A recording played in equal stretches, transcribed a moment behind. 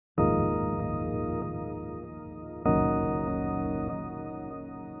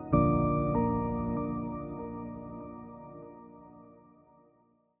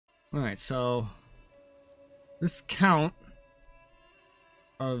Alright, so this Count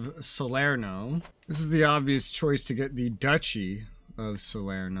of Salerno. This is the obvious choice to get the Duchy of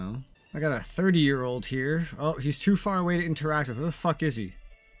Salerno. I got a 30-year-old here. Oh, he's too far away to interact with. Where the fuck is he?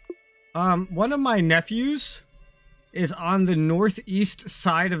 One of my nephews is on the northeast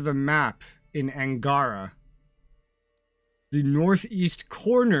side of the map in Angara. The northeast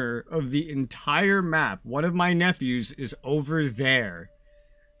corner of the entire map. One of my nephews is over there.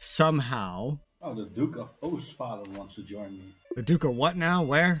 Somehow. Oh, the Duke of Oostfalen wants to join me. The Duke of what now?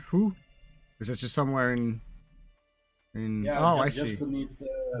 Where? Who? Is that just somewhere in... Yeah, oh, just, I see. Beneath,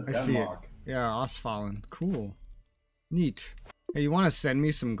 I see it. Denmark. Yeah, Ostfalen. Cool. Neat. Hey, you want to send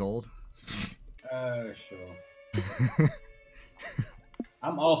me some gold? Sure.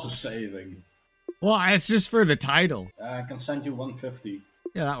 I'm also saving. Well, it's just for the title. I can send you 150.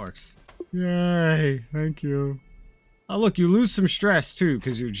 Yeah, that works. Yay, thank you. Oh, look, you lose some stress, too,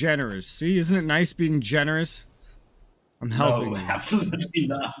 because you're generous. See, isn't it nice being generous? I'm helping you. No, absolutely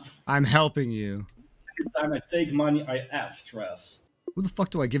not. I'm helping you. Every time I take money, I add stress. Who the fuck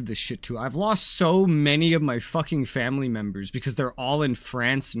do I give this shit to? I've lost so many of my fucking family members because they're all in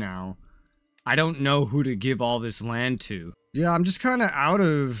France now. I don't know who to give all this land to. Yeah, I'm just kind of out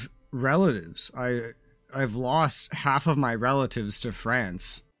of relatives. I've lost half of my relatives to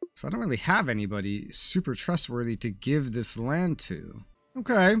France. So I don't really have anybody super trustworthy to give this land to.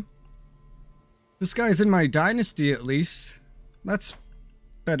 Okay. This guy's in my dynasty at least. That's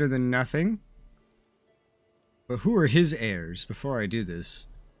better than nothing. But who are his heirs before I do this?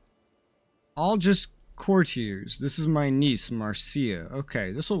 All just courtiers. This is my niece, Marcia.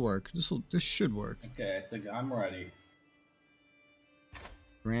 Okay, this'll work. This should work. Okay, I think I'm ready.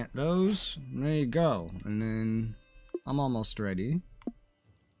 Grant those. There you go. And then I'm almost ready.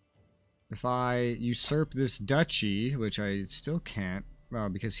 If I usurp this duchy, which I still can't, well,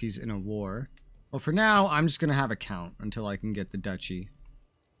 because he's in a war. Well, for now, I'm just gonna have a count until I can get the duchy.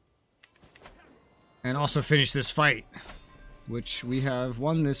 And also finish this fight, which we have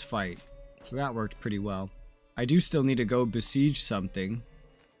won this fight. So that worked pretty well. I do still need to go besiege something.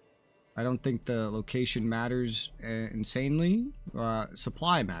 I don't think the location matters insanely.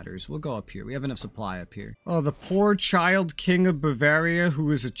 Supply matters. We'll go up here. We have enough supply up here. Oh, the poor child king of Bavaria,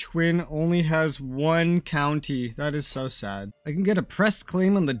 who is a twin, only has one county. That is so sad. I can get a pressed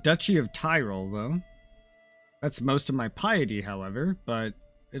claim on the Duchy of Tyrol, though. That's most of my piety, however, but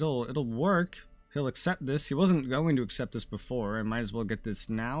it'll work. He'll accept this. He wasn't going to accept this before. I might as well get this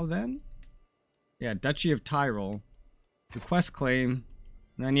now, then. Yeah, Duchy of Tyrol. Request claim.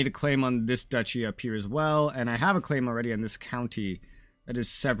 And I need a claim on this duchy up here as well. And I have a claim already on this county that is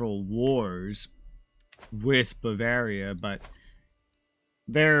several wars with Bavaria. But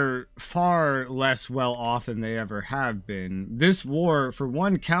they're far less well off than they ever have been. This war for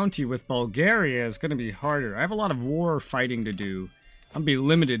one county with Bulgaria is going to be harder. I have a lot of war fighting to do. I'm going to be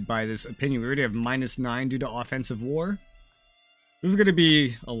limited by this opinion. We already have -9 due to offensive war. This is going to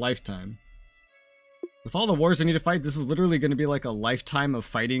be a lifetime. With all the wars I need to fight, this is literally going to be like a lifetime of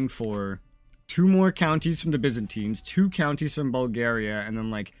fighting for 2 more counties from the Byzantines, 2 counties from Bulgaria, and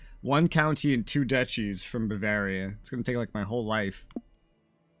then like 1 county and 2 duchies from Bavaria. It's going to take like my whole life.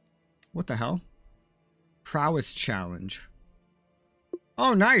 What the hell? Prowess challenge.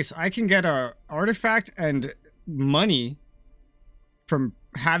 Oh, nice. I can get a artifact and money from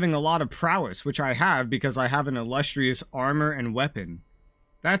having a lot of prowess, which I have because I have an illustrious armor and weapon.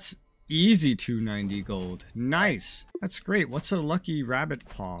 That's easy 290 gold. Nice. That's great. What's a lucky rabbit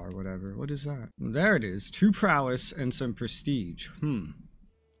paw or whatever? What is that? There it is. 2 prowess and some prestige.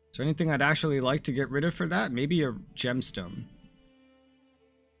 Is there anything I'd actually like to get rid of for that? Maybe a gemstone.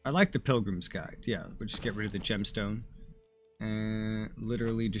 I like the Pilgrim's Guide. Yeah, we'll just get rid of the gemstone. And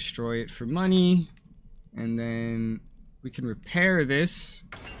literally destroy it for money. And then we can repair this.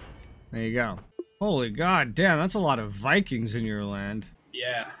 There you go. Holy god damn, that's a lot of Vikings in your land.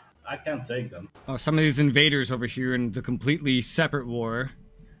 Yeah, I can't take them. Oh, some of these invaders over here in the completely separate war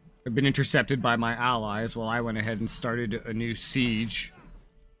have been intercepted by my allies while I went ahead and started a new siege.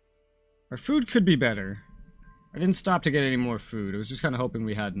 Our food could be better. I didn't stop to get any more food. I was just kind of hoping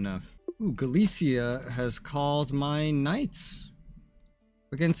we had enough. Ooh, Galicia has called my knights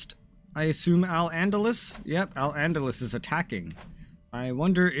against, I assume, Al-Andalus? Yep, Al-Andalus is attacking. I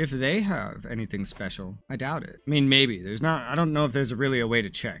wonder if they have anything special. I doubt it. I mean, maybe. There's not. I don't know if there's really a way to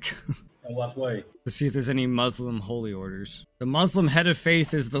check. In what way? To see if there's any Muslim holy orders. The Muslim head of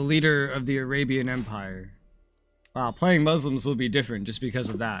faith is the leader of the Arabian Empire. Wow, playing Muslims will be different just because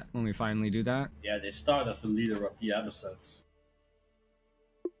of that, when we finally do that. Yeah, they start as the leader of the Abbasids.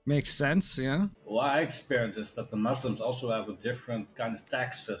 Makes sense, yeah. What I experienced is that the Muslims also have a different kind of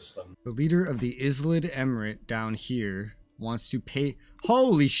tax system. The leader of the Islid Emirate down here wants to pay...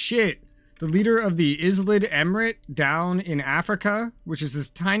 Holy shit! The leader of the Islid Emirate down in Africa, which is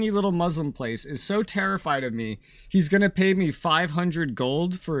this tiny little Muslim place, is so terrified of me, he's gonna pay me 500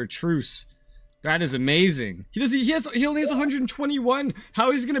 gold for a truce. That is amazing. He only has 121.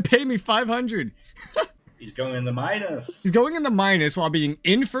 How is he gonna pay me 500? He's going in the minus. He's going in the minus while being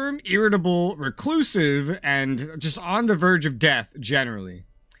infirm, irritable, reclusive, and just on the verge of death, generally.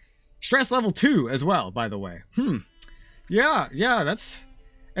 Stress level 2 as well, by the way. Yeah,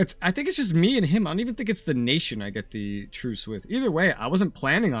 I think it's just me and him. I don't even think it's the nation I get the truce with. Either way, I wasn't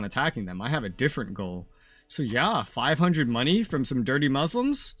planning on attacking them. I have a different goal. So yeah, 500 money from some dirty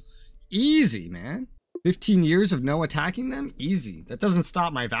Muslims? Easy, man. 15 years of no attacking them? Easy. That doesn't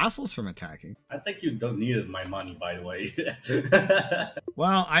stop my vassals from attacking. I think you don't needed my money, by the way.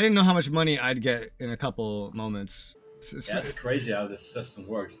 Well, I didn't know how much money I'd get in a couple moments. It's crazy how this system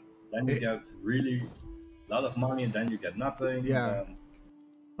works. Then you get really a lot of money, and then you get nothing. Yeah.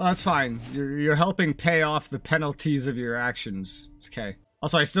 Well, that's fine. You're helping pay off the penalties of your actions. It's okay.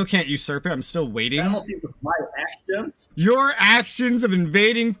 Also, I still can't usurp it. I'm still waiting. Penalties of my actions? Your actions of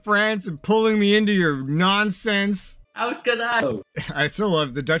invading France and pulling me into your nonsense. How could I? I still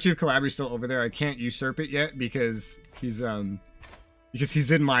love the Duchy of Calabria is still over there. I can't usurp it yet because he's in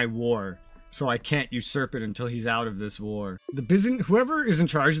my war. So I can't usurp it until he's out of this war. Whoever is in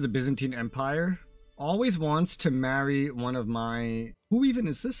charge of the Byzantine Empire always wants to marry one of my... Who even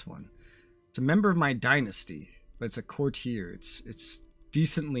is this one? It's a member of my dynasty, but it's a courtier. It's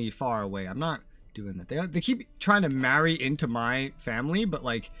decently far away. I'm not doing that. They keep trying to marry into my family, but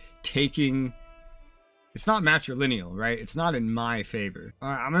like taking... It's not matrilineal, right? It's not in my favor.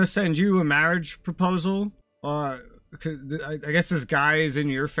 I'm gonna send you a marriage proposal. I guess this guy is in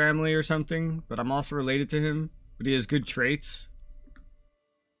your family or something, but I'm also related to him. But he has good traits.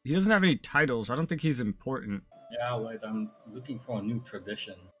 He doesn't have any titles. I don't think he's important. Yeah, wait, I'm looking for a new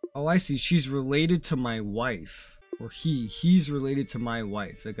tradition. Oh, I see. She's related to my wife. Or he's related to my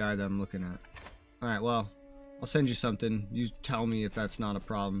wife, the guy that I'm looking at. Alright, well, I'll send you something. You tell me if that's not a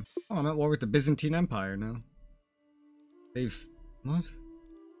problem. Oh, I'm at war with the Byzantine Empire now. What?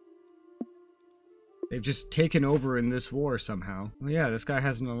 They've just taken over in this war somehow. Oh yeah, this guy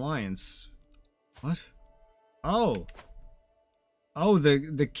has an alliance. What? Oh! Oh,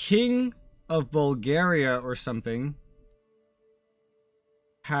 the king of Bulgaria or something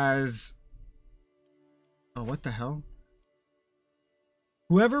has... Oh, what the hell?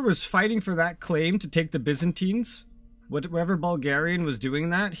 Whoever was fighting for that claim to take the Byzantines, whoever Bulgarian was doing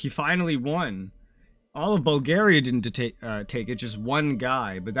that, he finally won. All of Bulgaria didn't take it, just one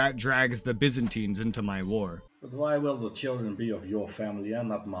guy, but that drags the Byzantines into my war. But why will the children be of your family and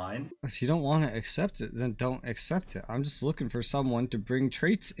not mine? If you don't want to accept it, then don't accept it. I'm just looking for someone to bring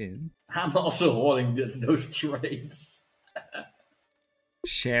traits in. I'm also holding those traits.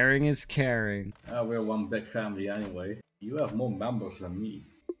 Sharing is caring. We're one big family anyway. You have more members than me.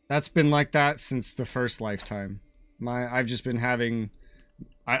 That's been like that since the first lifetime. I've just been having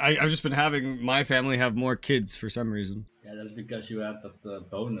my family have more kids for some reason. Yeah, that's because you had that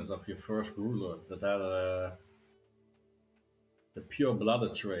bonus of your first ruler that had the pure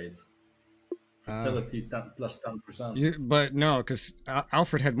blooded trait. Fertility plus 10%. But no, because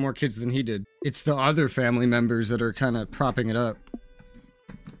Alfred had more kids than he did. It's the other family members that are kind of propping it up.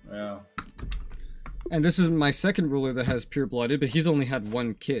 Yeah. And this is my second ruler that has pure blooded, but he's only had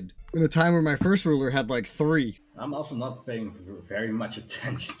one kid. In a time where my first ruler had like 3. I'm also not paying very much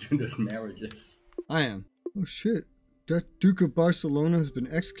attention to those marriages. I am. Oh shit. That Duke of Barcelona has been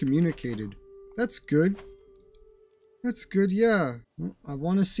excommunicated. That's good. That's good, yeah. Well, I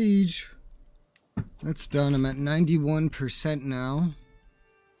won a siege. That's done. I'm at 91% now.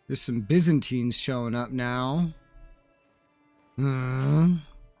 There's some Byzantines showing up now.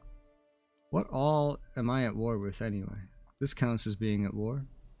 What all am I at war with anyway? This counts as being at war.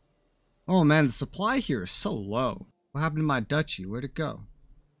 Oh man, the supply here is so low. What happened to my duchy? Where'd it go?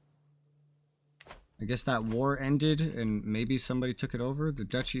 I guess that war ended and maybe somebody took it over. The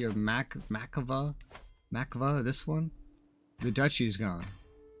Duchy of Makova, this one? The duchy's gone.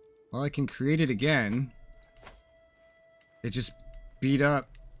 Well, I can create it again. It just beat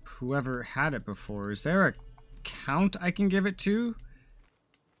up whoever had it before. Is there a count I can give it to?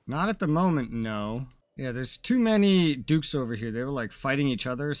 Not at the moment, no. Yeah, there's too many dukes over here. They were like fighting each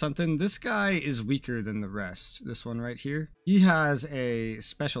other or something. This guy is weaker than the rest. This one right here. He has a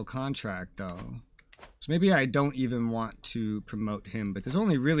special contract though. So maybe I don't even want to promote him, but there's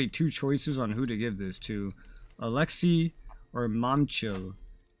only really 2 choices on who to give this to. Alexei or Mamchil.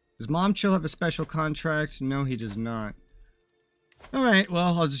 Does Momchill have a special contract? No, he does not. Alright,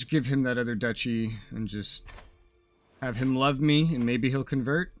 well, I'll just give him that other duchy and just have him love me, and maybe he'll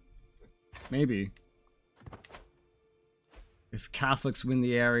convert. Maybe. If Catholics win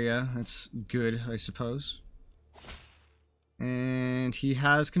the area, that's good, I suppose. And he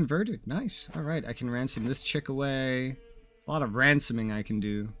has converted. Nice. Alright, I can ransom this chick away. A lot of ransoming I can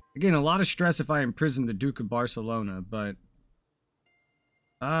do. Again, a lot of stress if I imprison the Duke of Barcelona, but...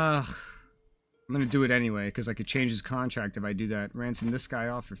 I'm gonna do it anyway, because I could change his contract if I do that. Ransom this guy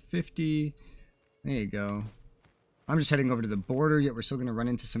off for 50. There you go. I'm just heading over to the border, yet we're still gonna run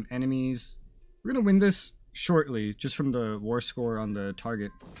into some enemies. We're gonna win this shortly, just from the war score on the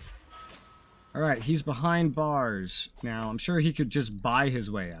target. Alright, he's behind bars. Now, I'm sure he could just buy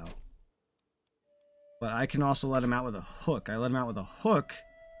his way out. But I can also let him out with a hook. I let him out with a hook.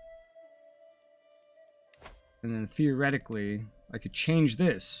 And then theoretically, I could change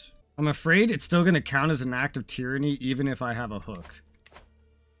this. I'm afraid it's still going to count as an act of tyranny even if I have a hook.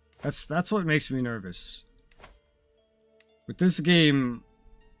 That's what makes me nervous. With this game,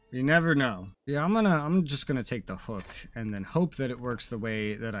 you never know. Yeah, I'm just gonna take the hook and then hope that it works the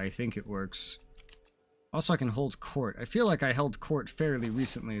way that I think it works. Also, I can hold court. I feel like I held court fairly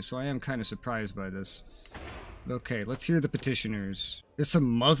recently, so I am kind of surprised by this. Okay, let's hear the petitioners. There's some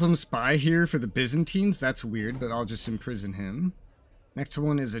Muslim spy here for the Byzantines? That's weird, but I'll just imprison him. Next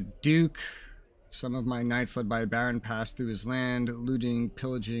one is a duke. Some of my knights led by a baron passed through his land, looting,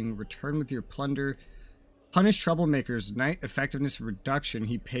 pillaging, return with your plunder. Punish troublemakers, knight effectiveness reduction,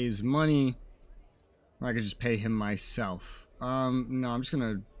 he pays money. Or I could just pay him myself. No, I'm just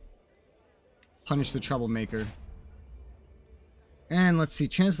gonna punish the troublemaker. And let's see,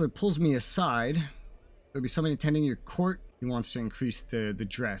 Chancellor pulls me aside. There'll be somebody attending your court. He wants to increase the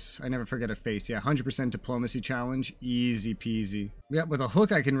dress. I never forget a face. Yeah, 100% diplomacy challenge. Easy peasy. Yeah, with a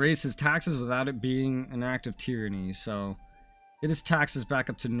hook I can raise his taxes without it being an act of tyranny. So, get his taxes back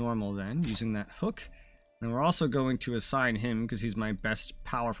up to normal then, using that hook. And we're also going to assign him, because he's my best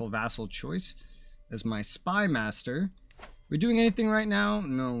powerful vassal choice, as my spy master. We're doing anything right now?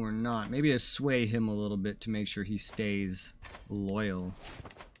 No, we're not. Maybe I sway him a little bit to make sure he stays loyal.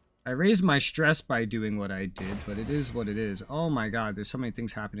 I raised my stress by doing what I did, but it is what it is. Oh my god, there's so many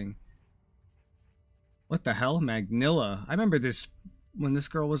things happening. What the hell? Magnilla. I remember this when this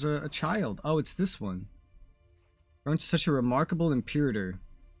girl was a child. Oh, it's this one. Grown to such a remarkable imperator.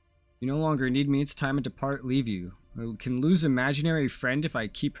 You no longer need me, it's time to depart, leave you. I can lose imaginary friend if I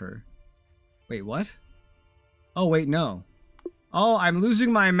keep her. Wait, what? Oh, wait, no. Oh, I'm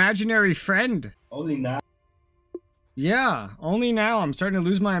losing my imaginary friend. Only now? Yeah, only now I'm starting to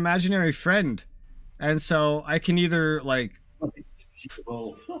lose my imaginary friend. And so I can either, like...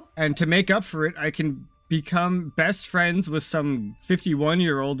 and to make up for it, I can become best friends with some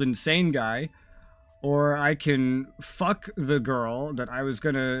 51-year-old insane guy. Or I can fuck the girl that I was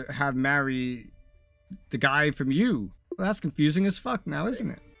gonna have marry the guy from you. Well, that's confusing as fuck now, isn't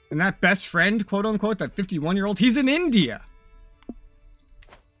it? And that best friend, quote-unquote, that 51-year-old, he's in India!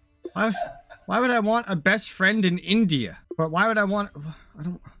 Why would I want a best friend in India? But why would I want... I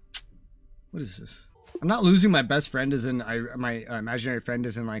don't... What is this? I'm not losing my best friend as in... my imaginary friend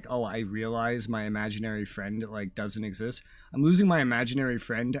as in like, oh, I realize my imaginary friend, like, doesn't exist. I'm losing my imaginary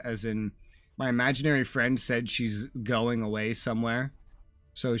friend as in... My imaginary friend said she's going away somewhere.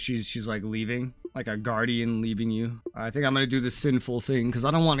 So she's like leaving. Like a guardian leaving you. I think I'm gonna do the sinful thing because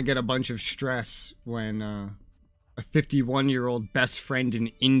I don't want to get a bunch of stress when a 51-year-old best friend in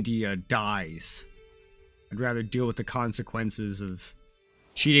India dies. I'd rather deal with the consequences of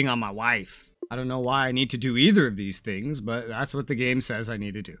cheating on my wife. I don't know why I need to do either of these things, but that's what the game says I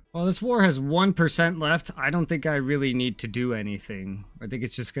need to do. Well, this war has 1% left. I don't think I really need to do anything. I think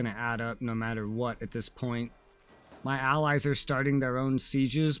it's just going to add up no matter what at this point. My allies are starting their own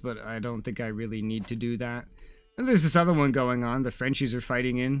sieges, but I don't think I really need to do that. And there's this other one going on. The Frenchies are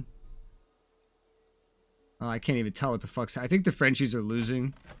fighting in. Oh, I can't even tell what the fuck's... I think the Frenchies are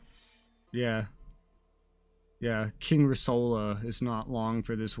losing. Yeah. Yeah, King RESOULA is not long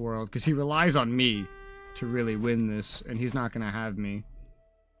for this world, because he relies on me to really win this, and he's not going to have me.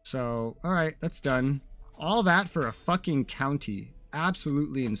 So, alright, that's done. All that for a fucking county.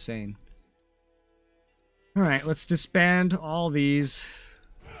 Absolutely insane. Alright, let's disband all these.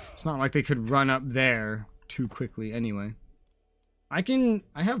 It's not like they could run up there too quickly anyway. I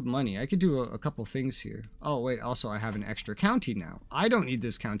have money. I could do a couple things here. Oh, wait, also I have an extra county now. I don't need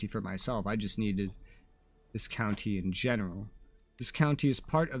this county for myself. I just needed this county in general. This county is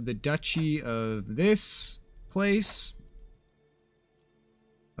part of the duchy of this place.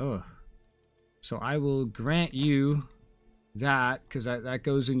 Oh. So I will grant you that, because that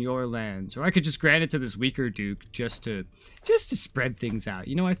goes in your lands. Or I could just grant it to this weaker duke just to spread things out.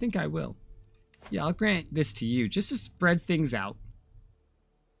 You know, I think I will. Yeah, I'll grant this to you just to spread things out.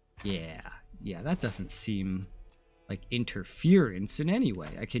 Yeah, that doesn't seem like interference in any way.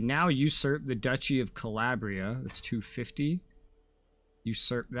 I can now usurp the Duchy of Calabria. That's 250.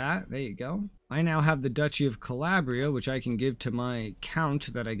 Usurp that. There you go. I now have the Duchy of Calabria, which I can give to my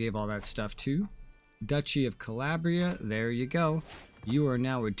count that I gave all that stuff to. Duchy of Calabria. There you go. You are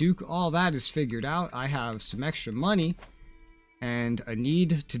now a duke. All that is figured out. I have some extra money and a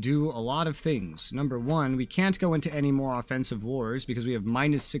need to do a lot of things. Number one, we can't go into any more offensive wars because we have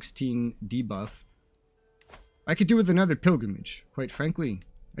minus 16 debuff. I could do with another pilgrimage, quite frankly.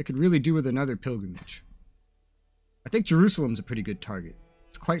 I could really do with another pilgrimage. I think Jerusalem's a pretty good target.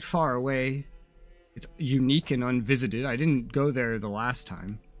 It's quite far away. It's unique and unvisited. I didn't go there the last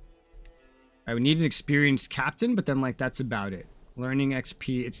time. I would need an experienced captain, but then, like, that's about it. Learning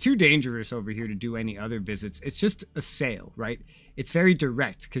XP. It's too dangerous over here to do any other visits. It's just a sail, right? It's very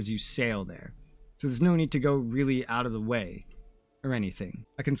direct because you sail there. So there's no need to go really out of the way or anything.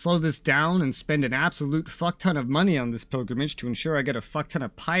 I can slow this down and spend an absolute fuck ton of money on this pilgrimage to ensure I get a fuck ton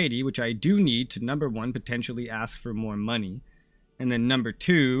of piety, which I do need to, number one, potentially ask for more money. And then number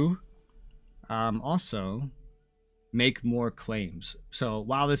two, also make more claims. So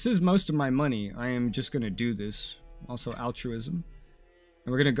while this is most of my money, I am just going to do this. Also altruism.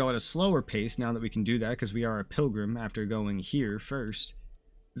 And we're going to go at a slower pace now that we can do that because we are a pilgrim after going here first.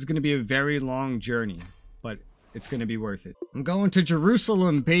 This is going to be a very long journey, but it's going to be worth it. I'm going to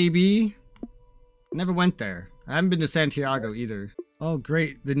Jerusalem, baby. Never went there. I haven't been to Santiago either. Oh,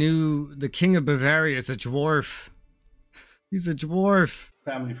 great. The king of Bavaria is a dwarf. He's a dwarf.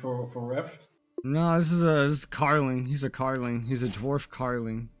 Family for Reft? No, this is Carling. He's a Carling. He's a dwarf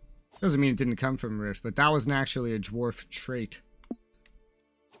Carling. Doesn't mean it didn't come from Rift, but that wasn't actually a dwarf trait.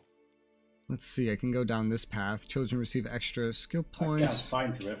 Let's see, I can go down this path. Children receive extra skill points. I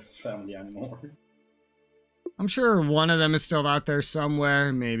can't find Rift's family anymore. I'm sure one of them is still out there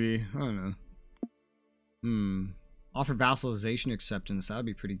somewhere, maybe. I don't know. Offer vassalization acceptance. That would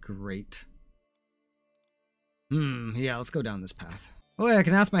be pretty great. Yeah, let's go down this path. Oh, yeah, I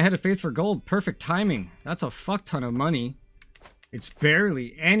can ask my head of faith for gold. Perfect timing. That's a fuck ton of money. It's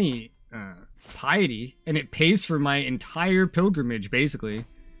barely any piety, and it pays for my entire pilgrimage, basically.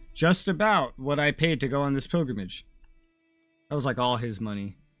 Just about what I paid to go on this pilgrimage. That was like all his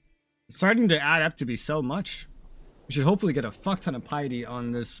money. It's starting to add up to be so much. We should hopefully get a fuck ton of piety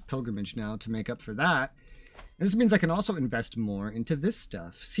on this pilgrimage now to make up for that. And this means I can also invest more into this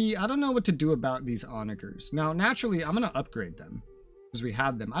stuff. See, I don't know what to do about these onagers. Now, naturally, I'm going to upgrade them because we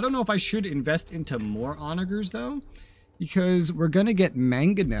have them. I don't know if I should invest into more onagers, though. Because we're gonna get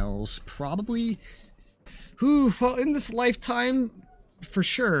mangonels, probably. Well, in this lifetime, for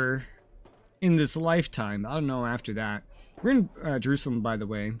sure. In this lifetime, I don't know after that. We're in Jerusalem, by the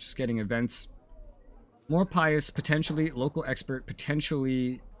way. Just getting events. More pious, potentially local expert,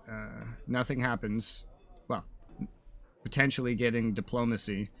 potentially nothing happens. Well, potentially getting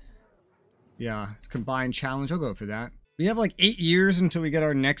diplomacy. Yeah, combined challenge. I'll go for that. We have like 8 years until we get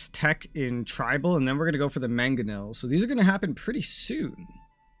our next tech in tribal, and then we're going to go for the mangonel. So these are going to happen pretty soon.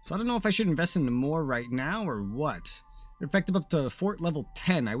 So I don't know if I should invest into more right now or what. They're effective up to fort level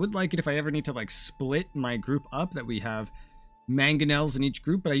 10. I would like it if I ever need to like split my group up, that we have mangonels in each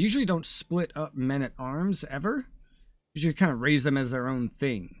group, but I usually don't split up men-at-arms ever. Usually kind of raise them as their own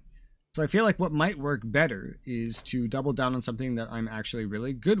thing. So I feel like what might work better is to double down on something that I'm actually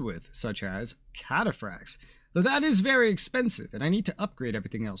really good with, such as cataphracts. Though that is very expensive, and I need to upgrade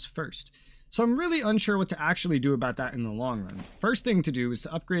everything else first. So I'm really unsure what to actually do about that in the long run. First thing to do is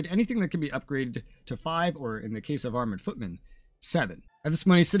to upgrade anything that can be upgraded to 5, or in the case of armored footmen, 7. I have this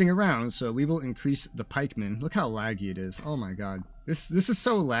money sitting around, so we will increase the pikemen. Look how laggy it is. Oh my god. This is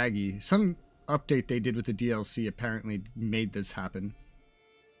so laggy. Some update they did with the DLC apparently made this happen.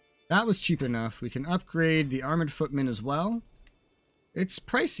 That was cheap enough. We can upgrade the armored footmen as well. It's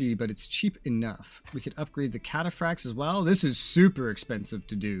pricey, but it's cheap enough. We could upgrade the cataphracts as well. This is super expensive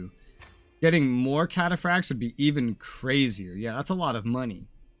to do. Getting more cataphracts would be even crazier. Yeah, that's a lot of money.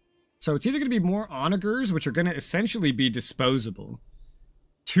 So it's either going to be more onagers, which are going to essentially be disposable.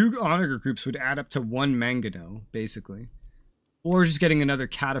 2 onager groups would add up to 1 mangonel, basically. Or just getting another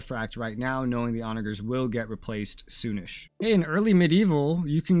cataphract right now, knowing the onagers will get replaced soonish. Hey, in early medieval,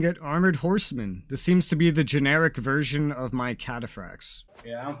 you can get armored horsemen. This seems to be the generic version of my cataphracts.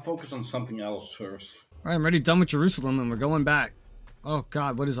 Yeah, I'm focused on something else first. Alright, I'm already done with Jerusalem and we're going back. Oh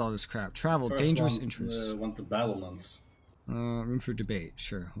god, what is all this crap? Travel, First dangerous interests. Want the battlements. Room for debate.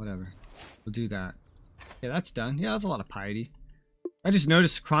 Sure, whatever. We'll do that. Yeah, that's done. Yeah, that's a lot of piety. I just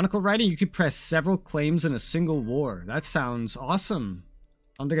noticed Chronicle writing, you could press several claims in a single war. That sounds awesome.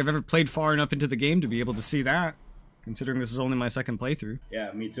 I don't think I've ever played far enough into the game to be able to see that, considering this is only my second playthrough.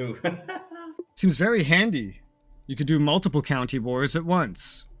 Yeah, me too. Seems very handy. You could do multiple county wars at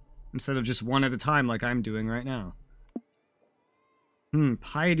once, instead of just one at a time like I'm doing right now.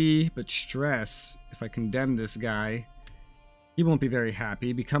 Piety, but stress. If I condemn this guy, he won't be very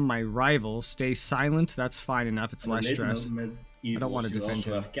happy. Become my rival. Stay silent. That's fine enough. It's less stress. I don't want to defend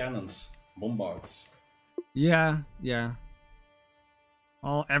him. Have cannons, bombards. Yeah.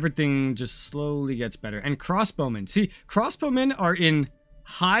 Everything just slowly gets better. And crossbowmen. See, crossbowmen are in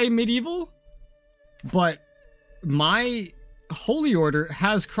high medieval, but my holy order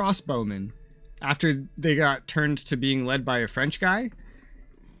has crossbowmen after they got turned to being led by a French guy.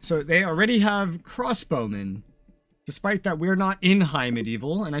 So they already have crossbowmen, despite that we're not in high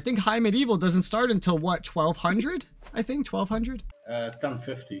medieval. And I think high medieval doesn't start until what, 1200? I think 1200?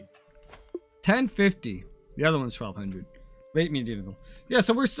 1050. 1050. The other one's 1200. Late medieval. Yeah,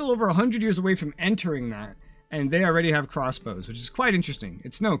 so we're still over 100 years away from entering that, and they already have crossbows, which is quite interesting.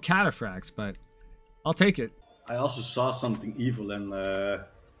 It's no cataphracts, but I'll take it. I also saw something evil in a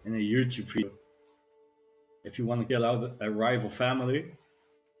YouTube video. If you want to kill out a rival family,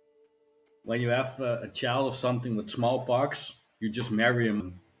 when you have a child of something with smallpox, you just marry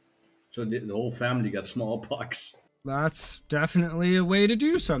him. So the whole family gets smallpox. That's definitely a way to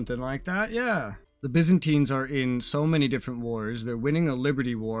do something like that, yeah. The Byzantines are in so many different wars. They're winning a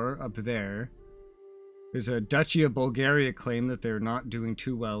Liberty War up there. There's a Duchy of Bulgaria claim that they're not doing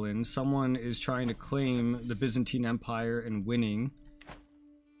too well in. Someone is trying to claim the Byzantine Empire and winning.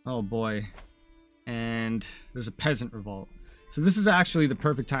 Oh boy. And there's a peasant revolt. So this is actually the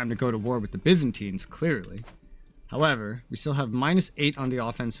perfect time to go to war with the Byzantines, clearly. However, we still have -8 on the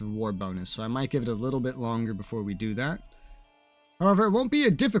offensive war bonus, so I might give it a little bit longer before we do that. However, it won't be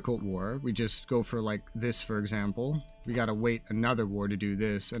a difficult war. We just go for like this, for example. We gotta wait another war to do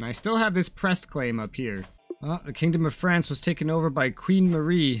this, and I still have this pressed claim up here. The Kingdom of France was taken over by Queen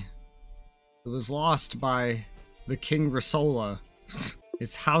Marie. It was lost by the King RESOULA.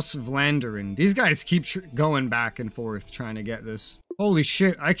 It's House of Landerin. These guys keep going back and forth trying to get this. Holy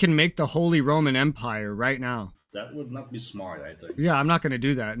shit, I can make the Holy Roman Empire right now. That would not be smart, I think. Yeah, I'm not going to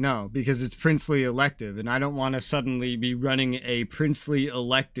do that, no, because it's princely elective, and I don't want to suddenly be running a princely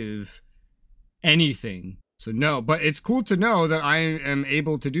elective anything. So no, but it's cool to know that I am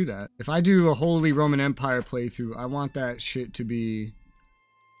able to do that. If I do a Holy Roman Empire playthrough, I want that shit to be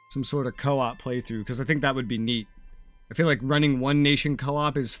some sort of co-op playthrough, because I think that would be neat. I feel like running one nation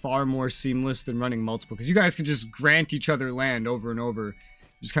co-op is far more seamless than running multiple, because you guys can just grant each other land over and over,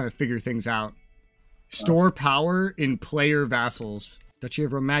 just kind of figure things out. Store power in player vassals. Duchy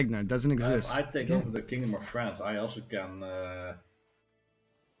of Romagna doesn't exist. If I take over the Kingdom of France, I also can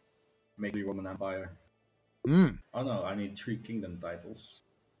make the Roman Empire. Oh no, I need 3 kingdom titles.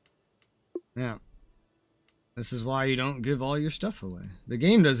 Yeah. This is why you don't give all your stuff away. The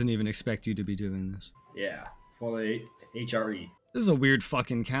game doesn't even expect you to be doing this. Yeah, for the HRE. This is a weird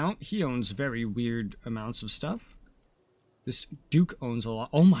fucking count. He owns very weird amounts of stuff. This Duke owns a lot.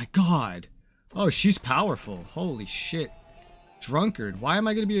 Oh my god! Oh, she's powerful. Holy shit. Drunkard. Why am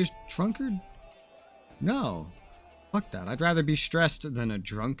I going to be a drunkard? No. Fuck that. I'd rather be stressed than a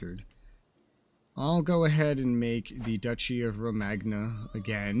drunkard. I'll go ahead and make the Duchy of Romagna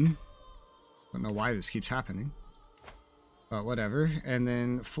again. Don't know why this keeps happening. But whatever. And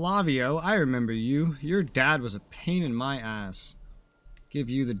then Flavio, I remember you. Your dad was a pain in my ass. Give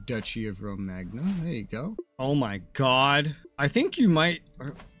you the Duchy of Romagna. There you go. Oh my god. I think you might...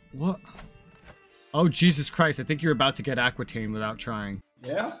 What? Oh, Jesus Christ, I think you're about to get Aquitaine without trying.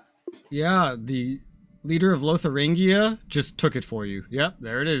 Yeah? Yeah, the leader of Lotharingia just took it for you. Yep,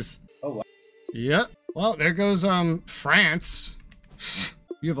 there it is. Oh, wow. Yep. Well, there goes, France.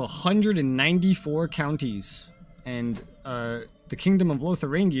 You have 194 counties. And, the Kingdom of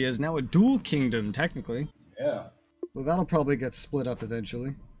Lotharingia is now a dual kingdom, technically. Yeah. Well, that'll probably get split up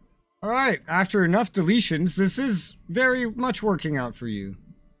eventually. Alright, after enough deletions, this is very much working out for you.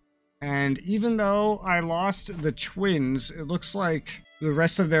 And even though I lost the twins, it looks like the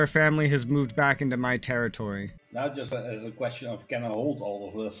rest of their family has moved back into my territory. Now just as a question of can I hold all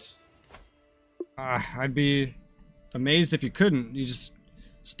of this? I'd be amazed if you couldn't. You just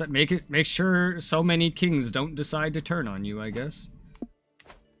make sure so many kings don't decide to turn on you, I guess.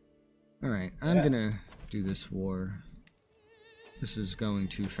 Alright, I'm gonna do this war. This is going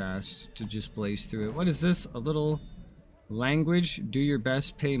too fast to just blaze through it. What is this? A little... language, do your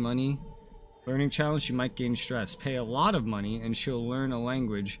best, pay money. Learning challenge, she might gain stress. Pay a lot of money and she'll learn a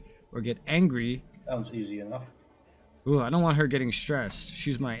language or get angry Sounds easy enough. Ooh, I don't want her getting stressed.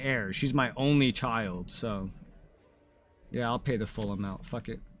 She's my heir. She's my only child, so... Yeah, I'll pay the full amount. Fuck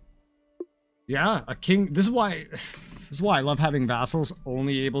it. Yeah, a king... This is why I love having vassals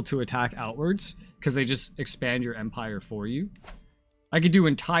only able to attack outwards, because they just expand your empire for you. I could do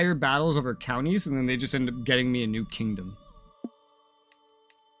entire battles over counties, and then they just end up getting me a new kingdom.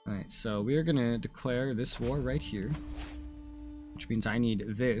 Alright, so we are gonna declare this war right here. Which means I need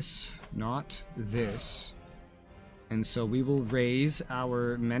this, not this. And so we will raise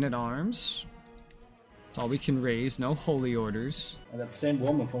our men-at-arms. That's all we can raise, no holy orders. And that same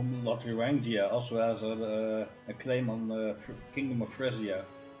woman from Lotharingia also has a claim on the Kingdom of Frisia.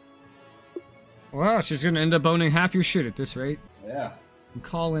 Wow, she's gonna end up owning half your shit at this rate. Yeah.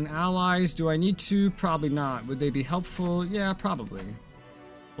 Call in allies. Do I need to? Probably not. Would they be helpful? Yeah, probably.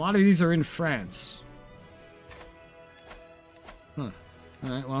 A lot of these are in France. Huh.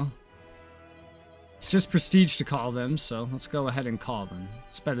 Alright, well. It's just prestige to call them, so let's go ahead and call them.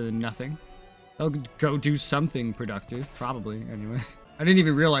 It's better than nothing. They'll go do something productive, probably, anyway. I didn't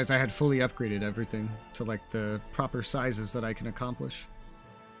even realize I had fully upgraded everything to, like, the proper sizes that I can accomplish.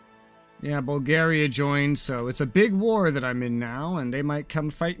 Yeah, Bulgaria joined, so it's a big war that I'm in now, and they might come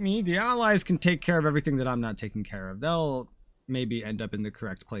fight me. The allies can take care of everything that I'm not taking care of. They'll maybe end up in the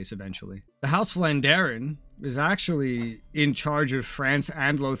correct place eventually. The House Flanderen is actually in charge of France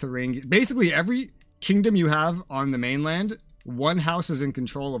and Lotharingia. Basically, every kingdom you have on the mainland, one house is in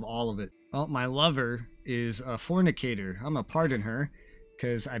control of all of it. Well, my lover is a fornicator. I'm gonna pardon her,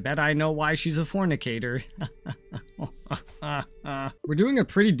 because I bet I know why she's a fornicator. We're doing a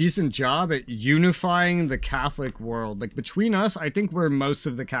pretty decent job at unifying the Catholic world. Like, between us, I think we're most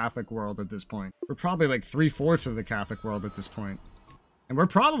of the Catholic world at this point. We're probably like 3/4 of the Catholic world at this point. And we're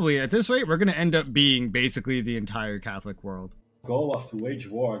probably, at this rate, we're gonna end up being basically the entire Catholic world. The goal was to wage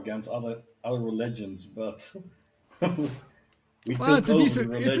war against other religions, but... Well, it's a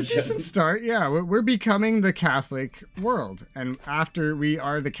decent start. Yeah, we're becoming the Catholic world, and after we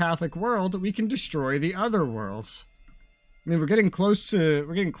are the Catholic world, we can destroy the other worlds. I mean, we're getting closer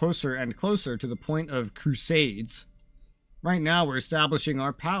and closer to the point of crusades. Right now, we're establishing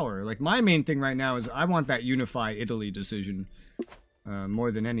our power. Like, my main thing right now is I want that unify Italy decision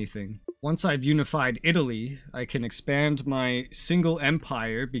more than anything. Once I've unified Italy, I can expand my single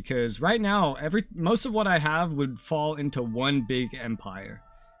empire, because right now, most of what I have would fall into one big empire,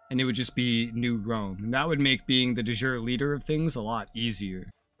 and it would just be New Rome. And that would make being the de jure leader of things a lot easier.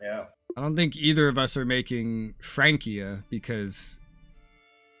 Yeah. I don't think either of us are making Francia, because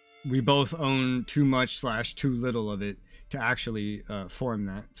we both own too much / too little of it to actually form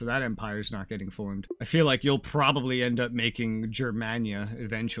that. So that empire's not getting formed. I feel like you'll probably end up making Germania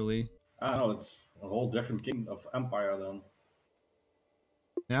eventually. I don't know, it's a whole different king of empire then.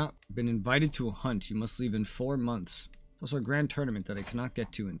 Yeah, been invited to a hunt. You must leave in 4 months. It's also a grand tournament that I cannot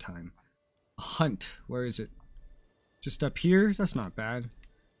get to in time. A hunt, where is it? Just up here? That's not bad.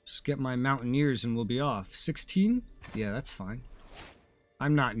 Just get my mountaineers and we'll be off. 16? Yeah, that's fine.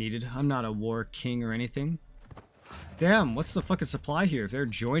 I'm not needed. I'm not a war king or anything. Damn, what's the fucking supply here if they're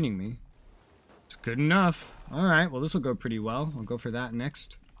joining me? It's good enough. Alright, well this will go pretty well. I'll go for that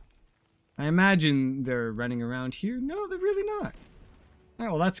next. I imagine they're running around here. No, they're really not.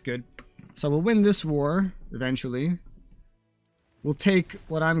 Alright, well that's good. So we'll win this war eventually. We'll take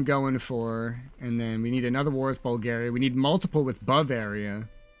what I'm going for, and then we need another war with Bulgaria. We need multiple with Bavaria.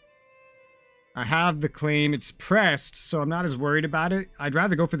 I have the claim. It's pressed, so I'm not as worried about it. I'd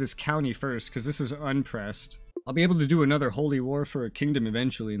rather go for this county first, because this is unpressed. I'll be able to do another holy war for a kingdom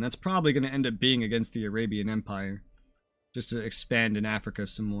eventually, and that's probably going to end up being against the Arabian Empire. Just to expand in Africa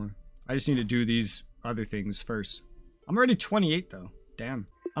some more. I just need to do these other things first. I'm already 28 though. Damn.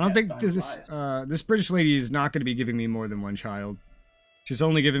 I don't think this British lady is not going to be giving me more than one child. She's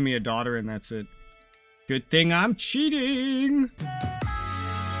only giving me a daughter and that's it. Good thing I'm cheating!